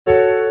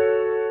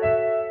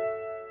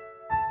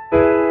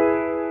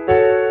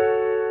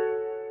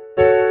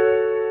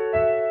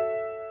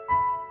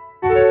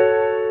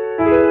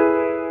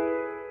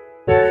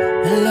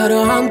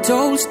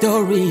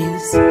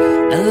stories,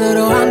 a lot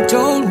of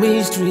untold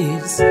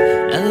mysteries,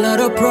 a lot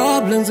of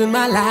problems in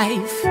my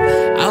life.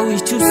 I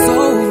wish to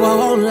solve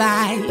our own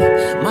life.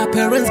 My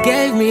parents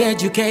gave me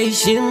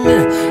education.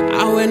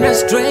 I went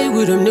astray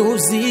with the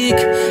music.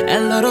 A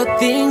lot of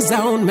things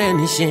I won't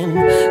mention,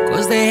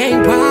 cause they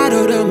ain't part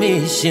of the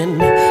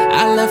mission.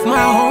 I left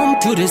my home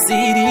to the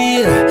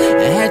city.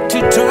 I had to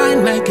try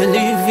and make a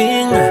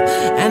living,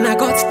 and I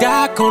got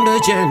stuck on the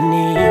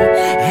journey.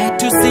 Had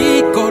to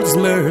seek God's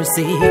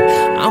mercy.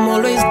 I'm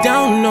always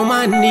down on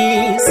my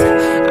knees.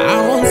 I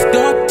won't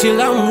stop till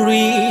I'm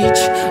rich.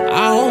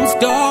 I won't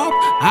stop,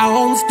 I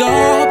won't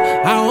stop,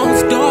 I won't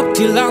stop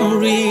till I'm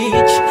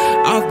rich.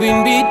 I've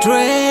been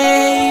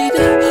betrayed,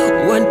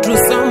 went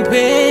through some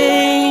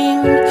pain.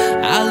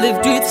 I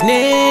lived with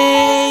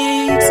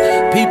snakes,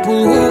 people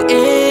who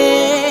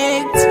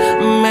ate.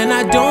 Man,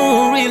 I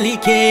don't really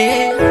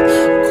care,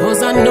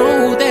 cause I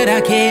know that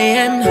I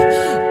can.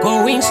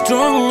 Going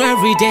strong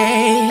every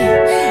day,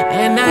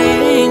 and I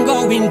ain't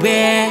going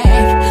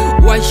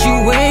back. What you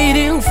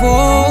waiting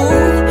for?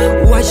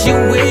 What you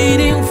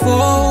waiting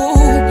for?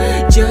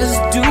 Just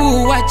do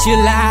what you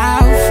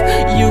love.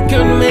 You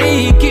can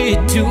make it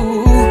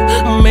too.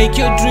 Make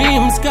your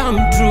dreams come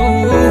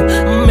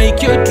true.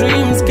 Make your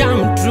dreams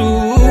come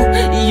true.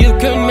 You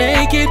can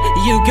make it,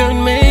 you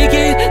can make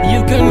it,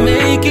 you can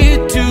make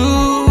it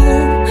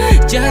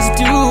too. Just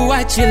do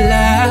what you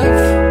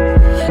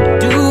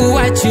love. Do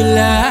what you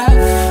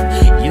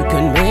love. You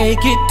can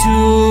make it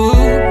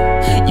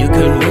too. You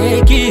can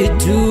make it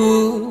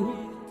too.